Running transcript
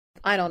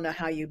I don't know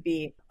how you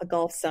beat a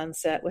Gulf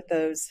sunset with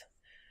those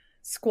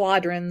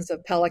squadrons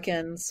of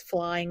pelicans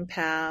flying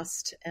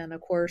past, and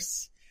of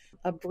course,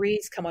 a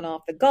breeze coming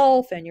off the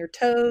Gulf and your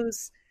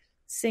toes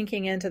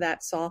sinking into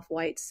that soft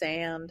white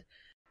sand.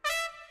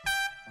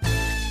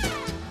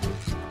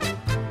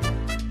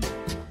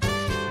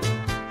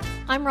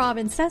 I'm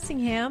Robin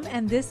Sessingham,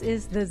 and this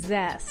is The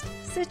Zest.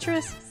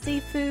 Citrus,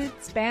 seafood,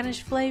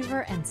 Spanish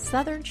flavor, and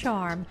southern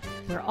charm.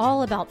 We're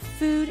all about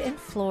food in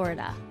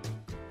Florida.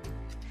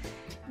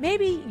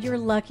 Maybe you're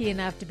lucky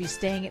enough to be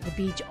staying at the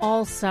beach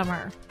all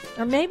summer.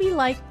 Or maybe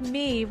like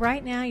me,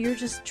 right now you're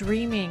just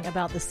dreaming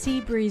about the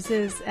sea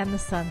breezes and the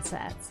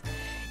sunsets.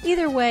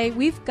 Either way,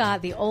 we've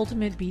got the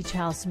ultimate beach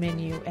house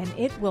menu, and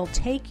it will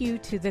take you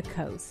to the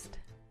coast.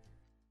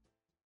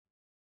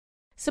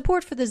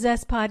 Support for the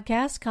Zest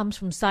podcast comes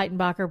from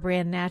Seitenbacher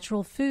brand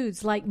natural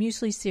foods like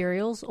muesli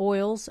cereals,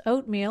 oils,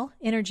 oatmeal,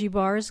 energy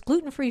bars,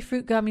 gluten-free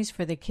fruit gummies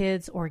for the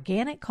kids,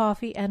 organic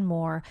coffee, and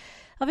more.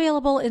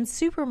 Available in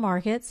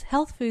supermarkets,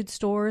 health food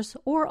stores,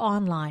 or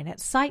online at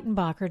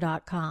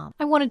Seitenbacher.com.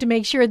 I wanted to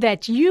make sure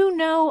that you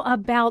know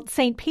about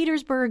St.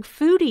 Petersburg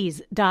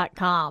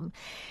Foodies.com.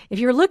 If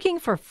you're looking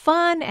for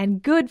fun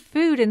and good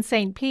food in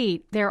St.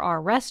 Pete, there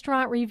are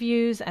restaurant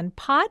reviews and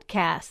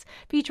podcasts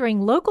featuring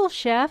local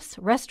chefs,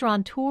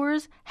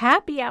 restaurateurs,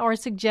 happy hour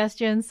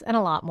suggestions, and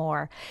a lot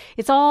more.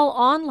 It's all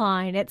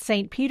online at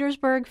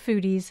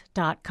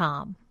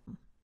stpetersburgfoodies.com.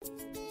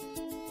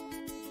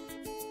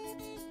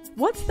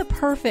 What's the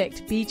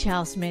perfect beach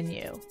house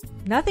menu?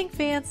 Nothing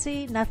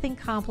fancy, nothing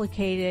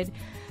complicated,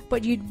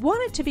 but you'd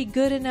want it to be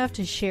good enough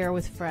to share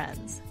with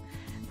friends.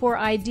 For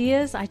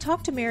ideas, I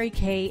talked to Mary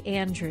Kay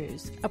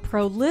Andrews, a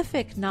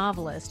prolific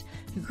novelist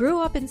who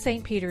grew up in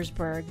St.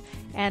 Petersburg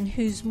and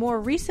whose more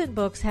recent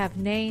books have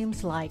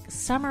names like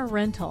Summer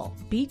Rental,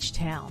 Beach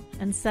Town,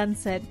 and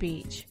Sunset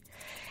Beach.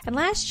 And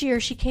last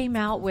year, she came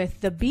out with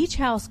the Beach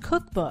House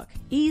Cookbook,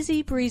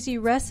 Easy Breezy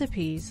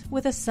Recipes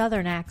with a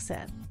Southern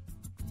Accent.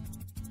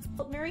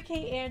 Well, Mary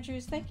Kay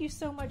Andrews, thank you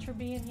so much for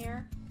being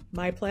here.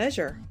 My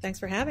pleasure. Thanks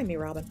for having me,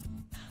 Robin.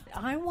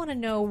 I want to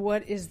know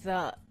what is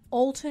the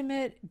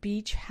ultimate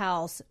beach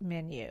house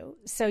menu.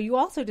 So you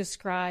also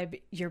describe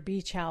your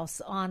beach house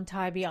on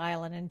Tybee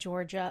Island in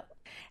Georgia.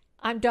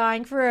 I'm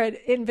dying for an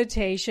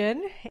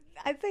invitation.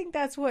 I think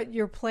that's what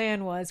your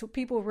plan was.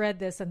 People read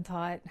this and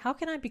thought, how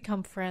can I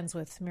become friends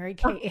with Mary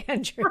Kay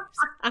Andrews?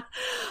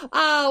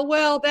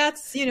 Well,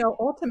 that's,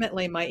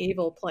 ultimately my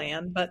evil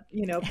plan. But,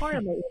 part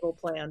of my evil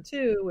plan,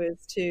 too,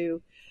 is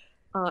to,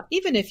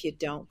 even if you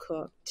don't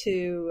cook,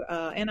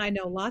 and I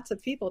know lots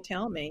of people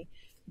tell me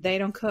they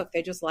don't cook.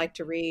 They just like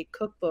to read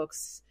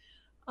cookbooks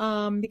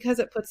because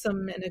it puts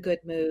them in a good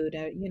mood.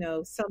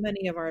 So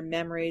many of our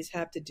memories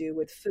have to do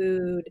with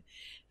food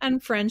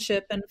and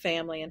friendship and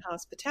family and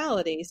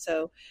hospitality.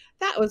 So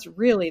that was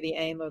really the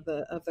aim of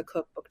the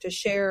cookbook, to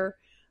share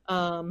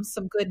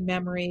some good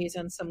memories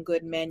and some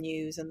good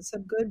menus and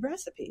some good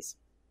recipes.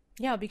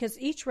 Yeah, because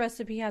each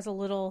recipe has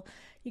you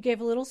gave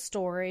a little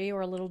story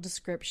or a little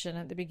description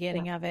at the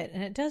beginning of it,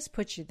 and it does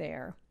put you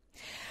there.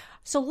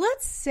 So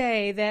let's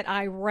say that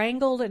I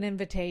wrangled an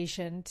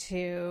invitation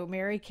to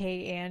Mary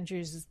Kay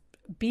Andrews'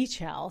 beach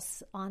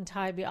house on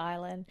Tybee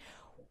Island.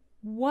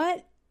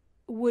 What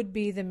would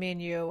be the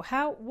menu?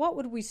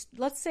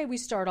 Let's say we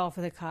start off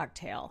with a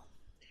cocktail.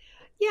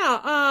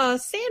 Yeah,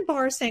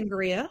 sandbar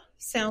sangria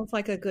sounds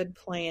like a good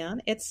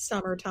plan. It's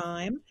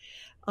summertime,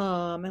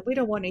 and we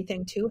don't want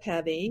anything too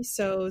heavy.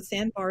 So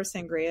sandbar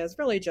sangria is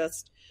really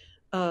just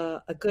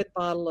a good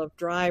bottle of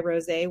dry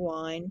rosé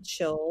wine,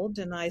 chilled,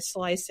 and I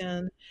slice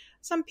in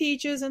some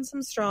peaches and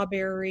some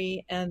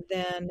strawberry, and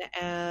then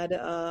add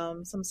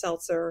some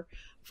seltzer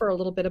for a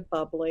little bit of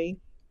bubbly.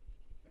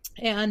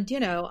 And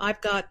I've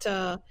got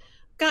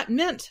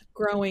mint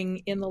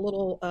growing in the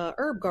little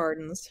herb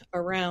gardens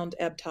around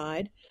ebb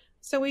tide,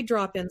 so we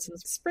drop in some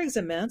sprigs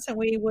of mint, and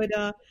we would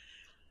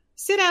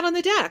sit out on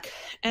the deck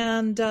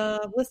and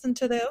listen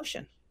to the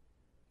ocean.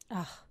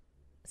 Oh,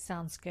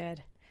 sounds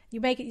good.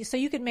 You make it so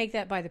you can make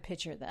that by the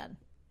pitcher then.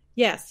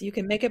 Yes, you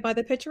can make it by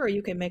the pitcher, or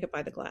you can make it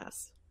by the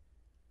glass.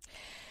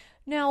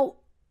 Now,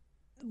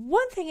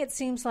 one thing it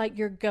seems like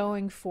you're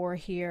going for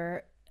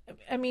here,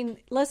 I mean,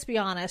 let's be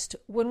honest,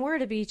 when we're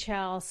at a beach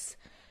house,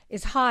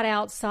 it's hot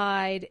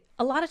outside.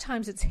 A lot of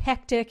times it's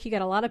hectic. You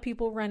got a lot of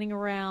people running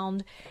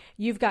around.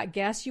 You've got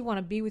guests. You want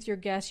to be with your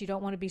guests. You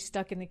don't want to be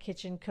stuck in the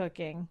kitchen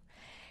cooking.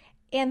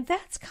 And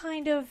that's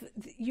kind of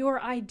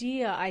your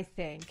idea, I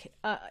think,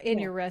 in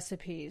your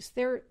recipes.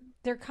 They're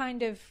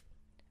kind of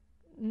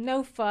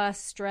no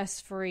fuss,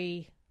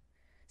 stress-free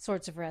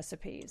sorts of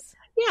recipes.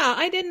 Yeah,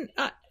 I didn't.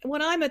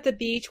 When I'm at the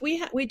beach,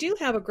 we do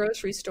have a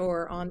grocery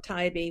store on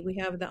Tybee. We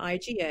have the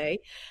IGA,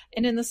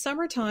 and in the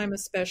summertime,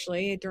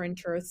 especially during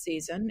tourist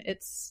season,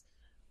 it's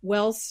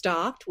well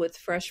stocked with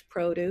fresh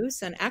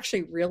produce and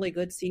actually really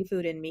good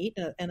seafood and meat,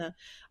 and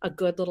a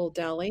good little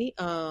deli.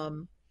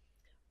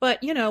 But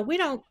we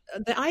don't.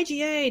 The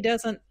IGA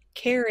doesn't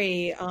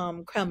carry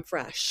creme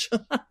fraiche,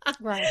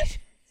 right?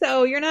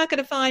 So you're not going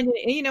to find,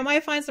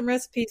 might find some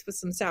recipes with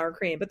some sour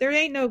cream, but there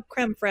ain't no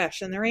creme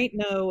fraiche, and there ain't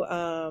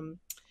no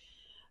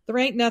There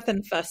ain't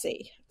nothing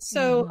fussy.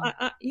 So, Mm-hmm.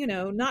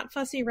 not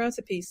fussy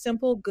recipes,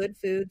 simple, good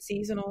food,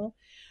 seasonal.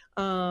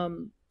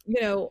 Um,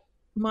 you know,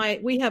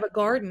 we have a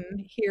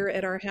garden here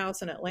at our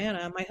house in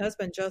Atlanta. My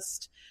husband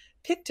just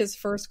picked his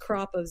first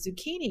crop of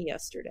zucchini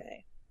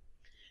yesterday.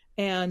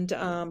 And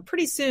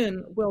pretty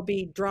soon we'll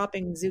be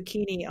dropping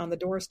zucchini on the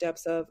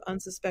doorsteps of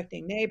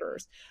unsuspecting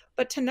neighbors.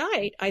 But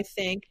tonight, I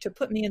think, to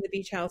put me in the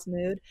beach house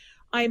mood,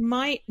 I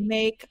might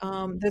make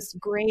this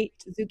great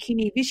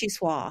zucchini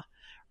vichyssoise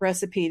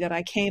recipe that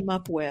I came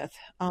up with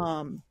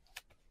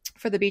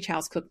for the beach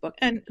house cookbook.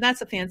 And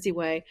that's a fancy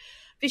way.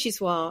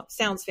 Vichyssoise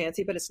sounds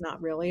fancy, but it's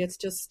not really. It's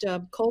just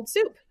cold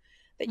soup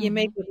that you Mm-hmm.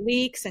 make with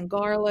leeks and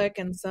garlic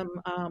and some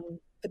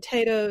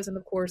potatoes and,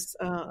 of course,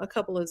 a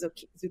couple of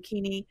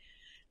zucchini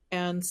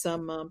and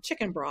some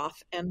chicken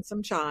broth and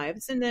some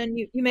chives. And then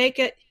you make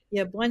it,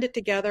 you blend it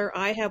together.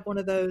 I have one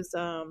of those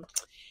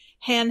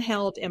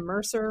handheld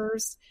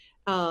immersers.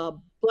 Uh,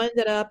 Blend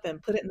it up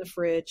and put it in the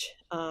fridge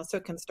so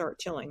it can start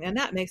chilling. And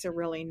that makes a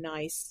really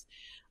nice,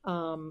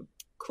 um,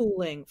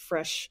 cooling,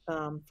 fresh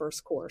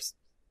first course.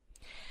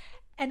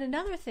 And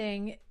another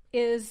thing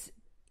is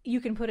you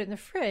can put it in the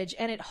fridge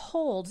and it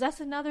holds. That's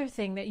another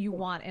thing that you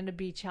want in a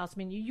beach house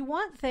menu. You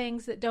want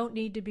things that don't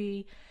need to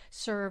be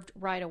served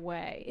right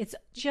away. It's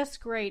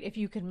just great if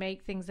you can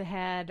make things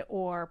ahead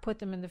or put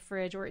them in the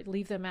fridge or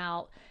leave them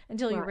out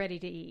until you're Right. ready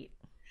to eat.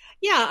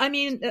 Yeah, I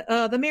mean,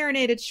 the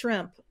marinated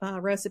shrimp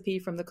recipe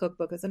from the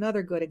cookbook is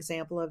another good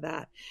example of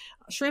that.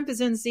 Shrimp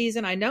is in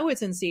season. I know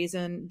it's in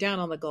season down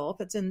on the Gulf.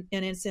 It's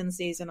in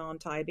season on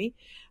Tybee.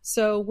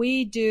 So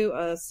we do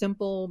a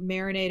simple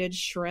marinated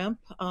shrimp.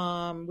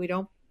 We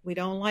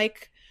don't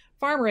like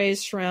farm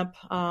raised shrimp.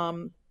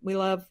 We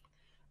love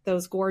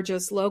those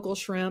gorgeous local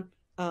shrimp,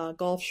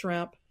 Gulf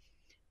shrimp,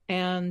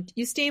 and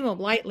you steam them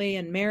lightly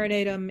and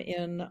marinate them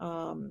in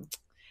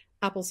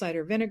apple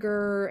cider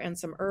vinegar and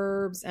some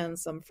herbs and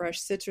some fresh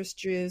citrus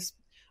juice,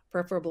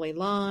 preferably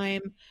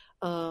lime,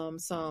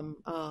 some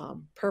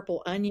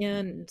purple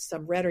onion,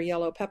 some red or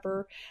yellow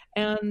pepper,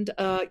 and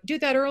do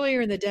that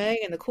earlier in the day,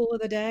 in the cool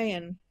of the day,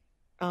 and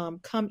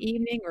come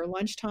evening or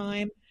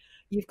lunchtime,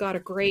 you've got a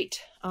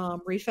great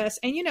refest.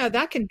 And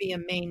that can be a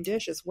main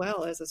dish as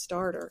well as a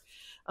starter.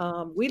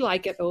 We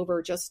like it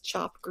over just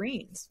chopped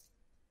greens.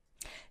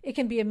 It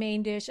can be a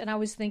main dish. And I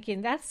was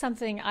thinking that's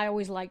something I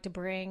always like to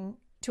bring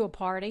to a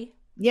party.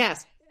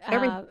 Yes.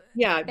 Uh,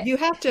 Yeah,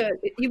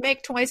 you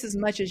make twice as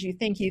much as you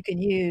think you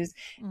can use,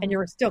 and mhm.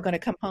 you're still going to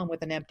come home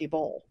with an empty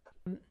bowl.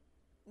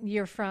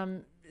 You're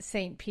from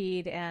St.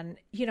 Pete, and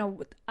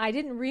I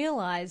didn't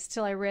realize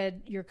till I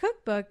read your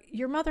cookbook,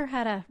 your mother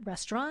had a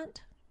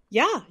restaurant.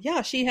 Yeah,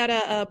 yeah. She had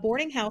a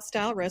boarding house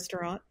style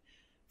restaurant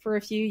for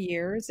a few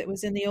years. It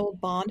was in the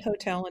old Bond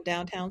Hotel in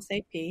downtown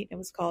St. Pete. It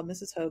was called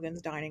Mrs.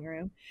 Hogan's Dining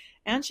Room.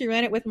 And she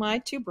ran it with my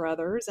two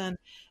brothers, and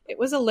it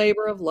was a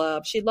labor of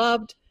love. She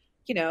loved,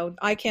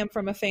 I came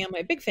from a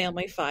big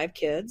family, 5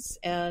 kids,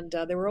 and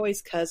there were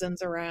always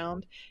cousins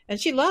around, and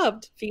she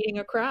loved feeding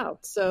a crowd.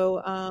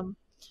 So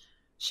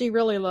she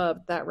really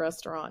loved that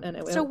restaurant, and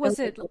So it was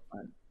it? was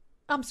fun.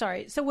 I'm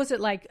sorry. So was it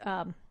like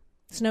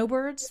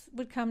snowbirds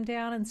would come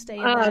down and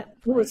stay in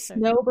that It was place?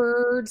 Or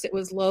snowbirds. It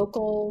was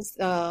locals.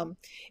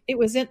 It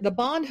was in the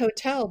Bond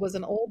Hotel was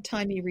an old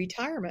timey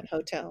retirement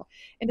hotel,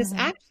 and it's hmm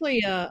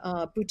actually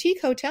a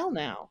boutique hotel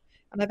now.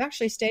 And I've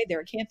actually stayed there.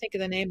 I can't think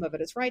of the name of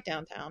it. It's right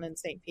downtown in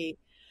St. Pete.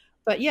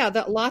 But yeah,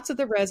 lots of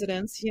the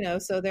residents,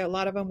 so there a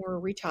lot of them were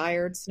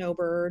retired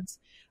snowbirds.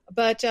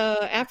 But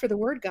after the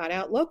word got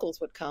out, locals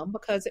would come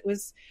because it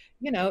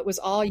was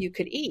all you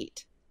could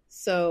eat.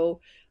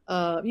 So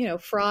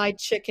fried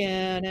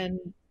chicken and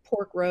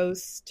pork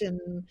roast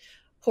and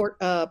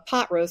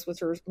pot roast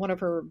was one of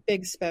her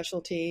big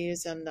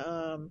specialties, and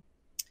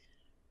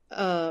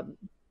uh,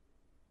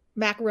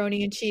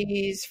 macaroni and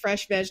cheese,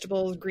 fresh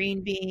vegetables,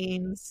 green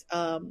beans,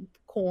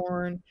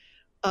 corn,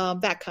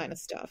 that kind of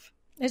stuff.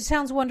 it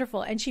sounds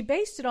wonderful. And she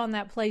based it on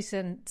that place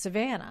in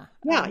Savannah.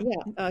 Yeah,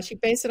 yeah. She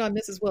based it on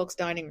Mrs. Wilkes'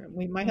 dining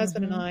room. My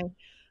husband and hmm I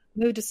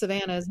moved to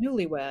Savannah as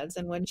newlyweds,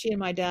 and when she and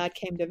my dad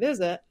came to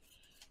visit,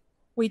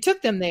 we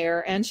took them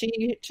there, and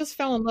she just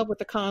fell in love with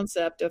the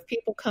concept of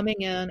people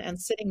coming in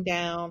and sitting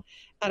down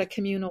at a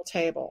communal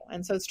table.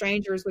 And so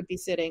strangers would be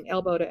sitting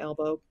elbow to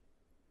elbow,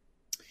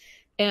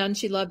 and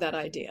she loved that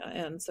idea.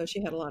 And so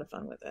she had a lot of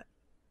fun with it.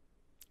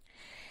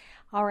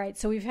 All right.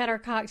 So we've had our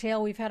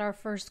cocktail. We've had our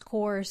first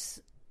course.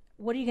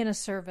 What are you going to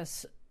serve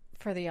us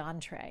for the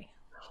entree?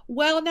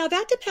 Well, now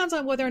that depends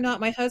on whether or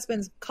not my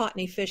husband's caught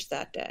any fish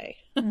that day.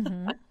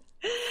 hmm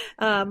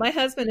My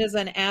husband is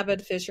an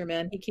avid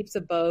fisherman. He keeps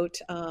a boat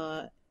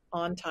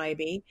on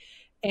Tybee.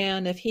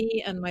 And if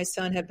he and my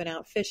son have been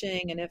out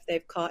fishing and if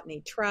they've caught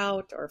any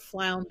trout or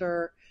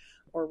flounder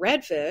or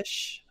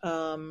redfish,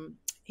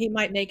 he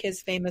might make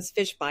his famous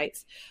fish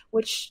bites,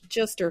 which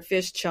just are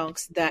fish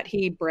chunks that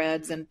he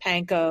breads in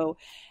panko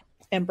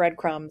and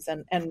breadcrumbs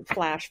and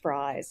flash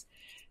fries.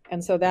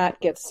 And so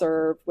that gets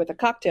served with a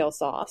cocktail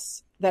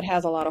sauce that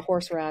has a lot of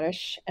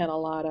horseradish and a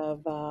lot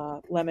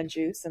of lemon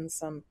juice and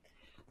some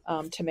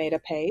tomato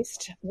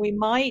paste. We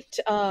might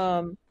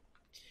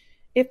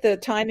if the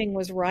timing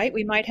was right,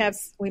 we might have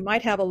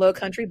a low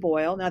country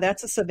boil. Now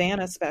that's a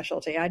Savannah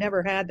specialty. I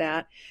never had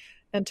that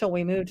until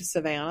we moved to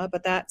Savannah,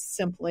 but that's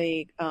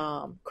simply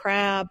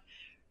crab,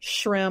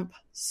 shrimp,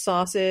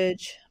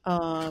 sausage,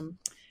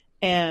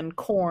 and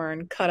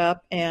corn cut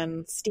up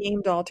and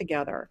steamed all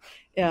together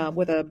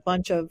with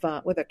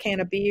with a can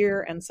of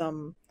beer and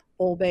some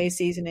Old Bay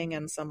seasoning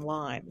and some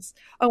limes.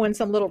 Oh, and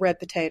some little red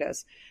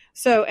potatoes.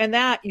 So, and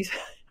that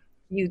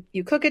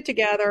you cook it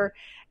together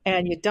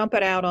and you dump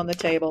it out on the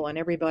table and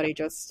everybody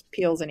just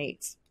peels and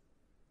eats.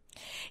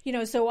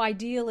 So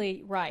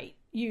ideally, right,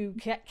 you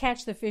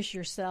catch the fish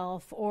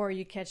yourself or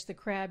you catch the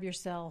crab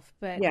yourself,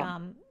 but Yeah.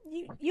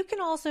 you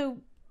can also,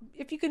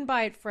 if you can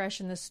buy it fresh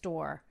in the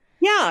store.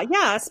 Yeah,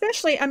 yeah.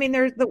 Especially, I mean,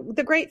 there's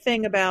the great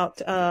thing about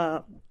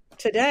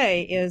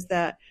today is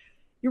that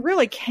you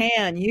really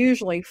can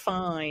usually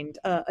find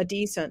a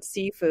decent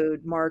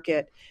seafood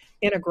market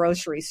in a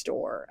grocery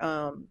store.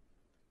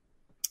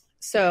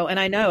 And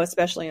I know,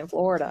 especially in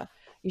Florida,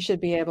 you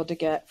should be able to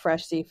get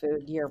fresh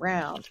seafood year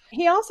round.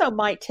 He also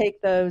might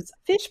take those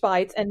fish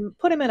bites and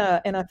put them in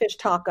a fish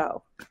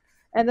taco.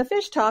 And the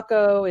fish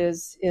taco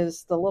is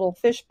the little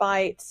fish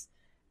bites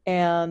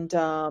and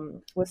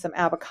with some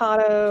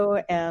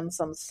avocado and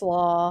some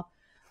slaw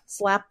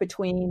slapped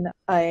between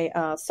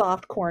a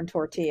soft corn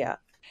tortilla.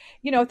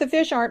 If the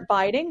fish aren't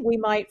biting, we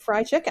might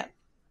fry chicken.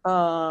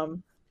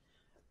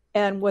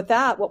 And with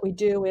that, what we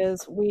do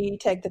is we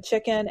take the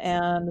chicken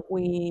and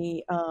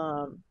we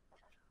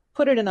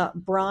put it in a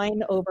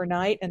brine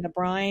overnight, and the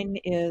brine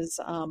is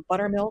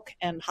buttermilk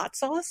and hot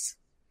sauce.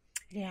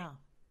 Yeah.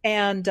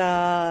 And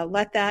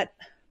let that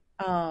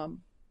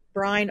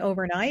brine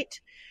overnight.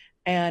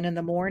 And in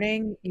the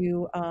morning,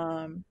 you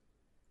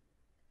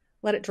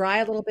let it dry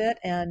a little bit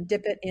and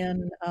dip it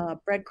in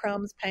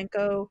breadcrumbs,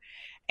 panko,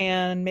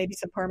 and maybe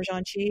some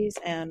Parmesan cheese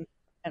and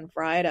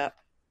fry it up.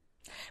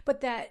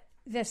 But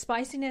the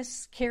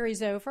spiciness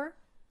carries over?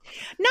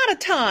 Not a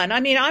ton. I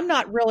mean, I'm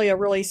not really a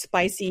really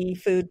spicy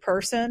food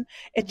person.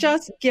 It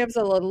just gives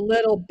a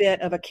little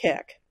bit of a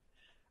kick.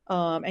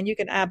 And you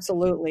can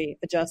absolutely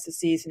adjust the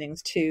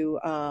seasonings to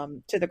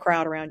the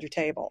crowd around your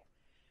table.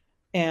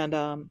 And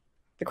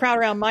the crowd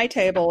around my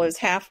table is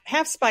half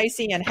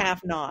spicy and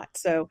half not.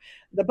 So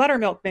the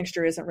buttermilk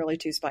mixture isn't really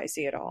too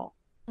spicy at all.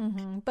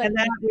 Mm-hmm. And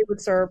that we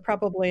would serve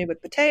probably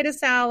with potato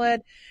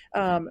salad.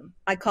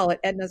 I call it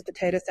Edna's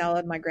potato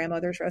salad, my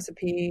grandmother's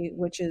recipe,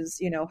 which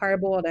is,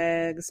 hard-boiled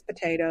eggs,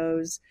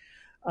 potatoes,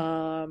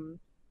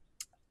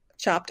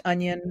 chopped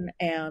onion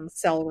and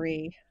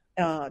celery,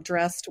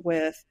 dressed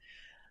with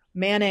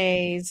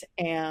mayonnaise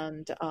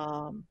and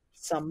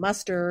some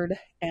mustard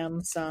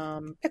and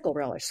some pickle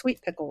relish,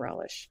 sweet pickle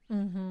relish.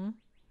 Mm-hmm.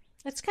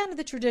 It's kind of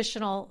the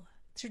traditional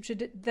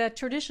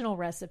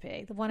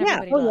recipe, the one Yeah.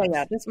 everybody Oh,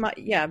 loves.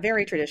 yeah.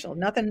 Very traditional.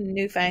 Nothing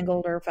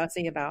newfangled or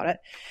fussy about it.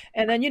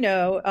 And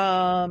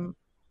then,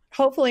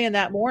 hopefully in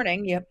that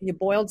morning you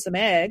boiled some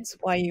eggs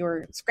while you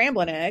were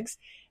scrambling eggs,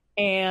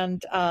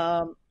 and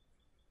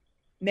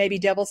maybe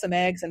devil some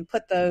eggs and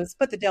put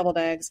the deviled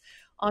eggs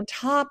on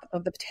top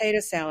of the potato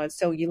salad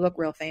so you look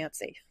real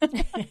fancy.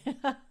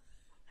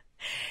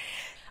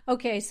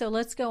 Okay, so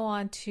let's go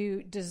on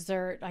to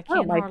dessert. I Oh,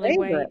 can't my hardly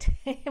favorite.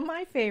 wait.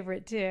 My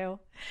favorite too.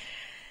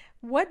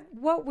 What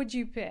would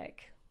you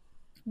pick?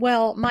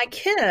 Well, my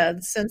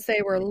kids, since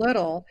they were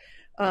little,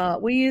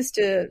 we used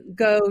to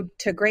go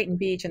to Grayton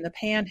Beach in the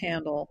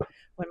Panhandle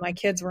when my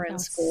kids were in Oh,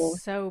 school.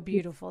 it's so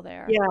beautiful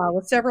there. Yeah,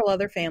 with several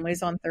other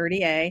families on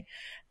 30A.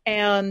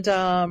 And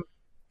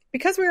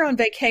because we were on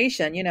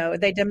vacation,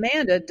 they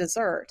demanded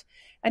dessert.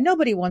 And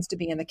nobody wants to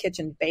be in the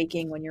kitchen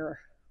baking when you're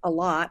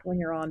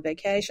on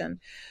vacation.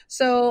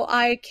 So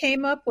I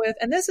came up with,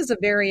 and this is a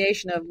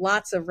variation of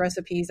lots of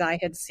recipes I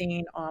had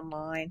seen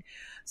online.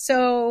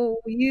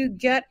 So you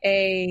get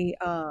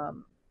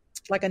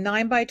like a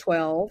 9 by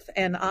 12,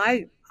 and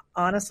I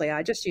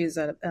just use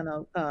a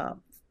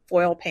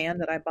foil pan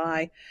that I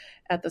buy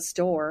at the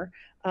store.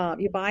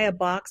 You buy a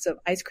box of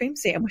ice cream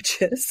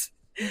sandwiches.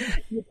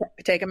 You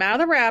take them out of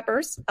the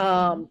wrappers,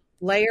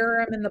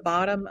 layer them in the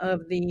bottom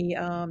of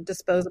the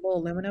disposable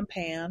aluminum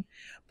pan,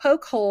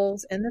 poke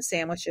holes in the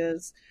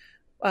sandwiches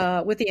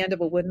with the end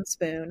of a wooden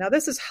spoon. Now,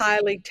 this is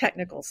highly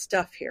technical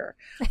stuff here.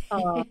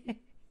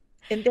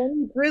 And then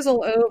you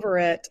drizzle over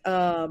it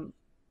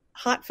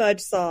hot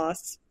fudge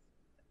sauce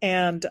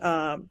and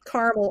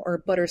caramel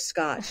or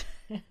butterscotch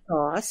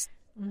sauce.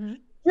 Mm-hmm.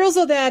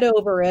 Drizzle that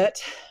over it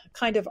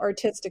kind of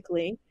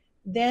artistically.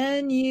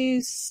 Then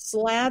you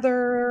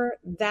slather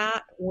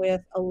that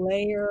with a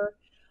layer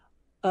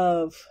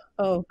of,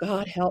 oh,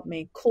 God help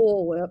me,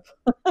 Cool Whip.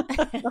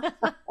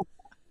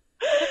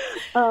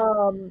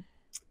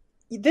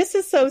 This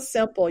is so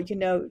simple,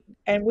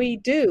 and we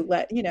do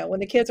when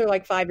the kids are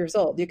like 5 years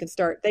old, they can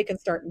start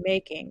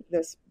making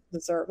this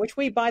dessert, which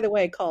we, by the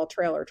way, call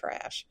trailer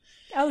trash.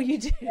 Oh, you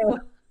do?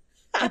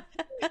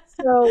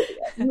 So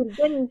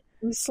then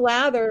you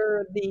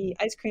slather the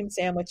ice cream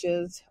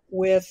sandwiches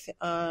with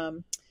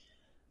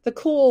the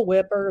Cool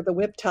Whip or the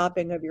whip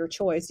topping of your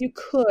choice. You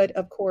could,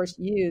 of course,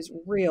 use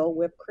real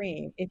whipped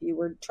cream if you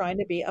were trying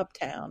to be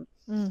uptown.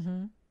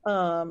 Mm-hmm.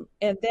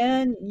 And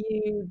then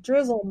you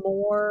drizzle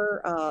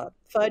more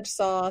fudge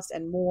sauce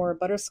and more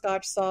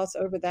butterscotch sauce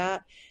over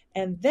that.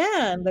 And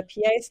then the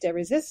pièce de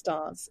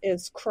résistance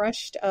is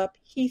crushed up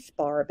Heath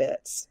bar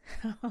bits.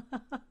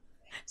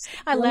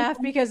 I laugh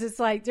Sprinkle- because it's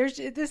like this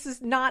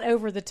is not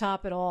over the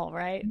top at all,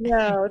 right?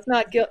 No, it's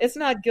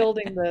not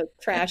gilding the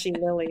trashy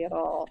lily at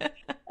all.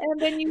 And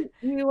then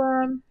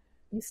you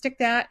stick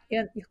that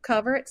in, you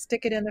cover it,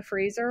 stick it in the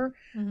freezer.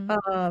 Mm-hmm.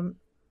 Um,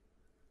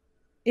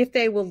 if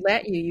they will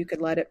let you, you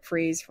could let it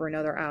freeze for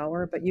another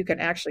hour, but you can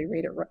actually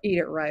eat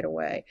it right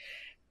away.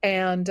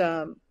 And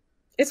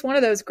it's one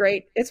of those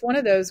great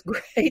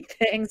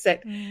things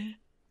that Mm-hmm.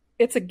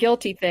 it's a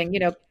guilty thing.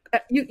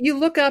 You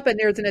look up and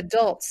there's an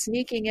adult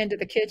sneaking into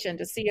the kitchen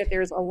to see if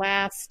there's a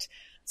last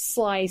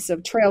slice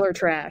of trailer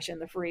trash in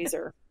the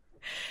freezer.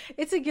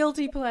 It's a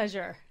guilty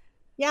pleasure.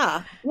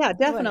 Yeah, yeah, What?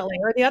 definitely.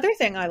 Or the other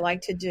thing I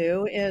like to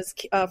do is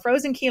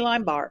frozen key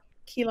lime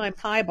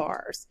pie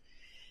bars.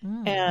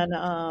 Mm.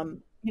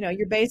 And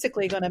you're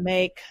basically going to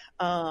make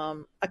a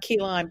key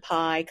lime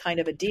pie kind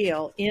of a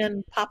deal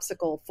in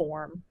popsicle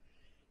form.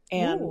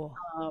 And Ooh.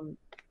 um,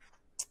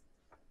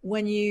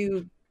 when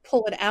you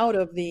pull it out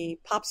of the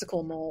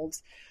popsicle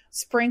molds,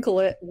 sprinkle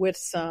it with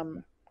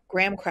some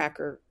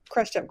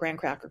crushed up graham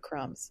cracker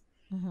crumbs.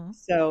 Mm-hmm.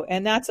 So,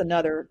 and that's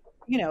another,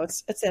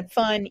 it's a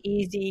fun,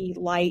 easy,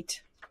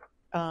 light,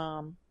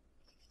 um,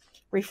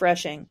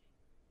 refreshing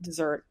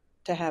dessert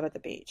to have at the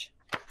beach.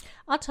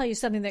 I'll tell you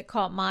something that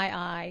caught my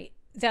eye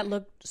that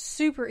looked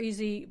super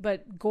easy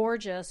but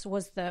gorgeous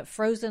was the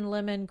frozen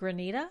lemon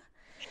granita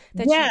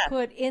that you Yeah,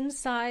 put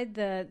inside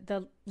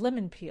the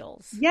lemon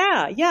peels.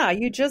 yeah, yeah.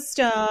 You just,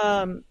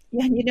 yeah,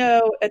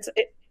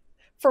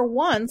 for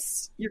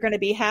once, you're going to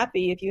be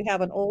happy if you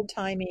have an old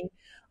timey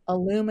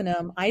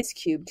aluminum ice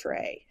cube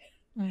tray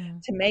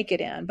Mm. to make it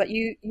in. But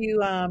you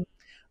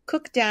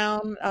cook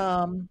down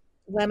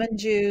lemon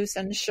juice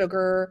and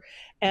sugar,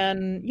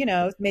 and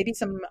maybe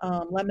some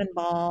lemon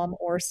balm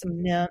or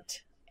some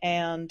mint,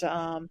 and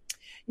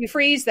you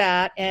freeze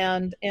that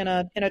and in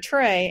a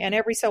tray. And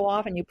every so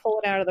often, you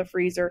pull it out of the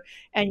freezer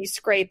and you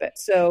scrape it.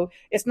 So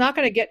it's not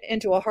going to get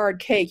into a hard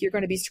cake. You're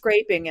going to be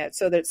scraping it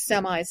so that it's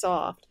semi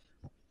soft.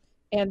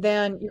 And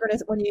then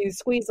when you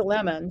squeeze the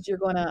lemons, you're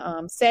going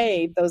to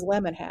save those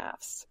lemon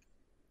halves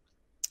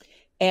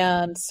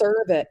and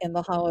serve it in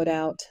the hollowed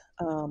out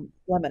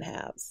lemon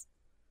halves.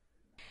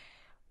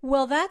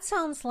 Well, that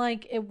sounds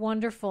like a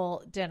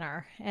wonderful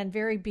dinner and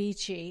very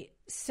beachy.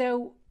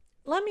 So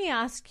let me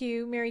ask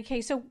you, Mary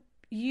Kay. So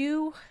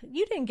you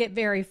didn't get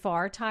very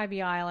far.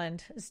 Tybee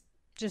Island is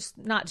just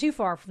not too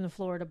far from the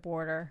Florida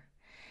border.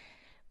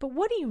 But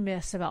what do you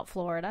miss about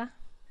Florida?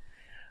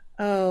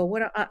 Oh,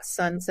 what are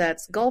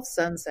sunsets, Gulf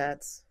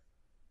sunsets.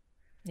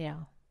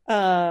 Yeah.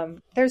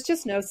 There's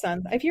just no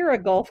sun. If you're a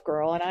Gulf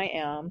girl, and I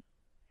am,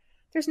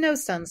 there's no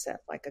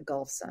sunset like a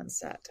Gulf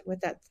sunset with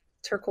that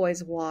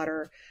turquoise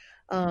water.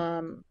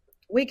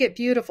 We get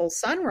beautiful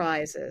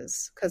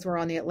sunrises because we're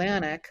on the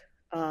Atlantic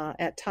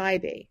at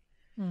Tybee.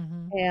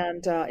 Mm-hmm.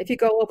 And if you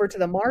go over to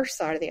the marsh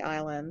side of the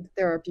island,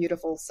 there are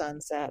beautiful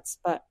sunsets.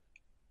 But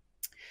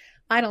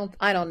I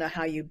don't know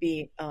how you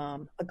beat a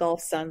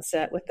Gulf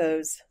sunset with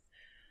those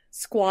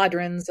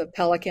squadrons of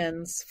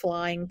pelicans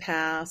flying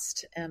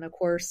past, and of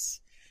course,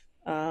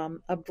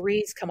 a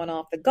breeze coming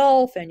off the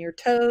Gulf, and your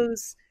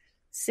toes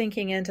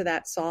sinking into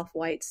that soft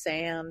white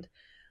sand.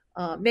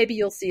 Maybe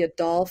you'll see a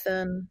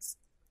dolphin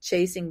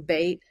chasing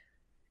bait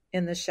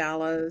in the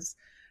shallows,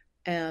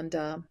 and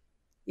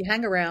you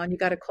hang around. You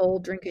got a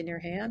cold drink in your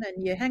hand,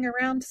 and you hang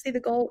around to see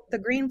the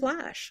green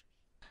flash.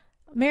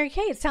 Mary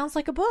Kay, it sounds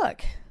like a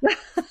book.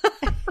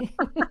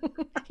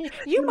 You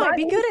You might might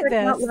be want to good at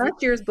check out this.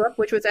 last year's book,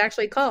 which was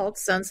actually called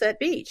Sunset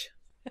Beach.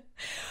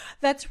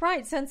 That's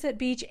right. Sunset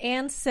Beach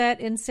and set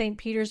in St.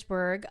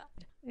 Petersburg.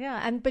 Yeah,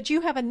 and but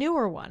you have a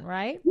newer one,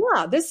 right?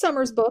 Yeah, this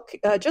summer's book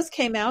just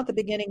came out at the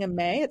beginning of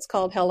May. It's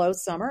called Hello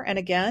Summer, and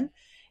again,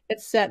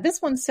 this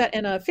one's set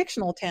in a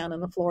fictional town in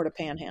the Florida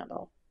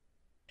Panhandle.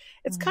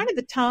 It's Mm-hmm. kind of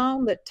the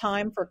town that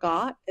time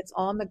forgot. It's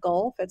on the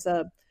Gulf. It's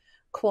a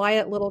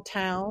quiet little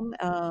town,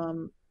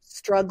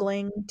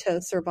 struggling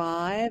to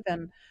survive.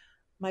 And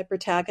my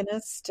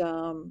protagonist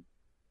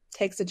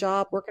takes a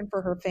job working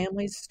for her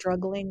family's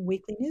struggling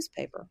weekly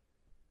newspaper.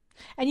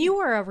 And you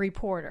were a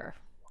reporter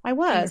I in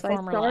your was.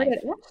 former life.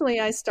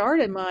 I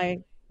started my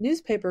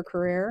newspaper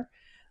career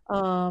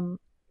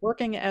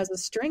working as a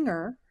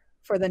stringer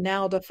for the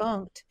now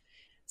defunct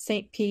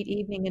St. Pete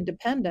Evening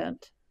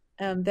Independent.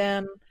 And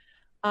then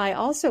I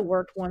also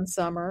worked one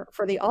summer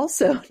for the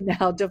also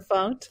now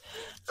defunct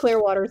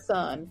Clearwater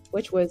Sun,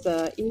 which was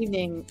an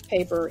evening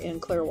paper in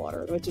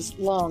Clearwater, which is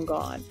long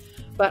gone.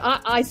 But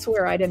I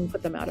swear I didn't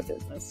put them out of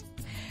business.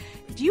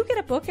 Do you get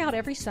a book out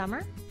every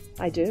summer?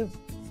 I do.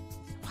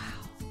 Wow.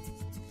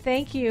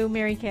 Thank you,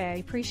 Mary Kay.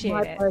 Appreciate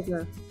My it.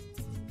 pleasure.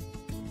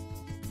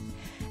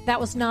 That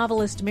was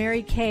novelist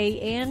Mary Kay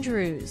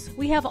Andrews.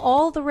 We have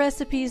all the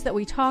recipes that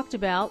we talked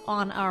about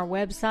on our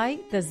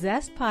website,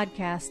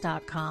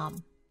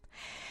 thezestpodcast.com.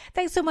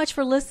 Thanks so much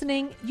for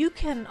listening. You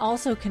can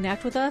also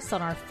connect with us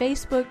on our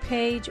Facebook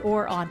page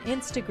or on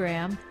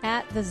Instagram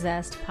at the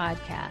Zest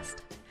Podcast.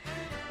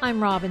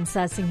 I'm Robin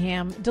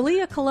Sussingham.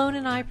 Dalia Colon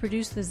and I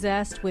produce The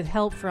Zest with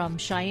help from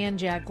Cheyenne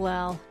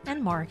Jaglel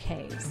and Mark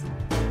Hayes.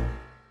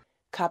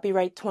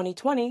 Copyright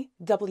 2020,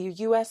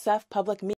 WUSF Public Media.